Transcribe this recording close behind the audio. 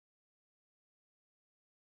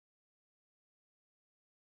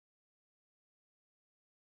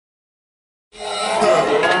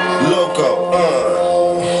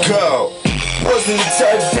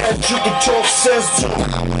you could talk sense to.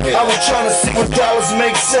 I was trying to see what dollars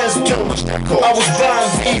make sense to. I was buying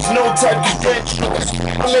V's, no type of credentials.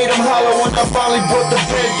 I made them holler when I finally brought the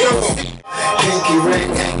bed through. Pinky ring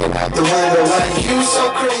hanging out the window like you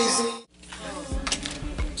so crazy.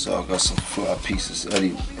 So I got some fly pieces.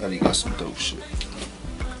 Eddie got some dope shit.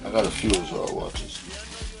 I got a few of y'all watches.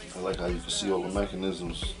 I like how you can see all the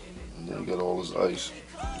mechanisms, and then you got all this ice.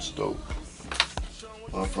 It's dope.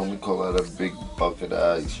 I'm from, we call that a big bucket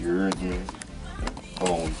of ice. You heard me?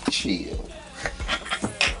 On chill.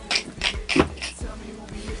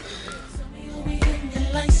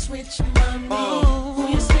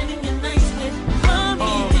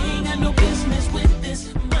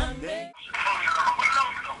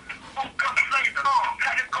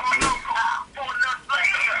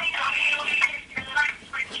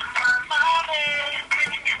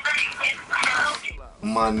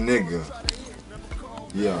 My nigga,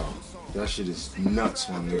 yo, that shit is nuts,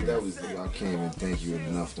 my nigga. I can't even thank you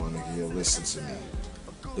enough, my nigga. Yo, listen to me.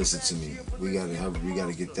 Listen to me. We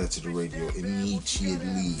gotta get that to the radio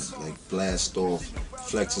immediately. Like blast off.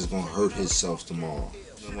 Flex is gonna hurt himself tomorrow.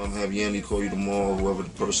 I'm gonna have Yandy call you tomorrow. Whoever the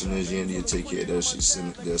person is, Yandy will take care of that. They'll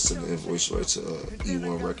send the invoice right to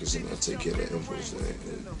E1 Records, and they'll take care of that invoice. It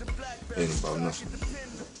ain't about nothing.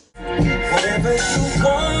 Whatever you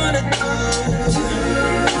wanna do,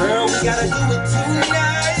 girl, we gotta do it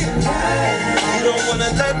tonight. You don't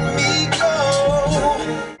wanna let me go.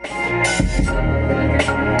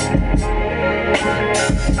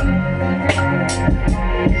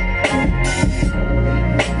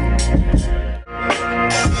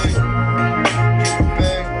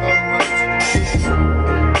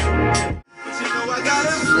 But you know I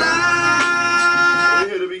gotta fly. You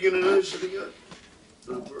hear the beginning of this shit again?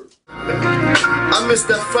 I missed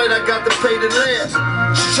that flight, I got to pay the land.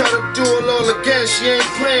 She tried to do it all again, she ain't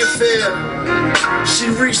playing fair.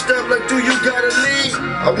 She reached up like, do you gotta leave?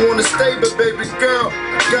 I wanna stay, but baby girl,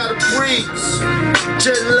 I gotta breathe.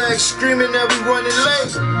 Jet lag screaming that we running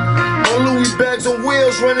late. On Louis bags on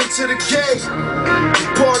wheels running to the gate.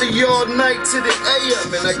 Party all night to the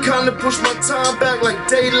AM, and I kinda push my time back like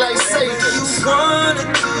daylight savings. You wanna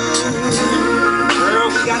do,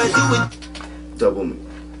 girl, we gotta do it. Double me.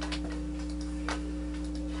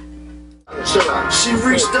 She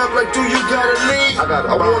reached up like, do you gotta leave?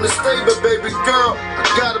 I wanna stay, but baby girl, I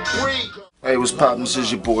gotta breathe. Hey, what's poppin'? This is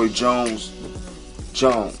your boy Jones.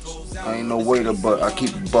 I ain't no waiter, but I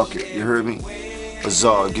keep a bucket. You heard me?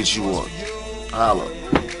 Azad, get you one. Holla.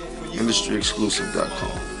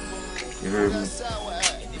 IndustryExclusive.com. You heard me?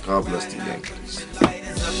 God bless the Yankees. Put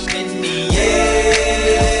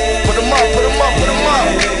 'em up, put 'em up, put 'em up.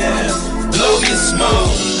 Blow your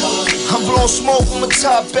smoke. I'm blowing smoke from a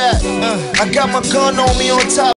top back. I got my gun on me on top.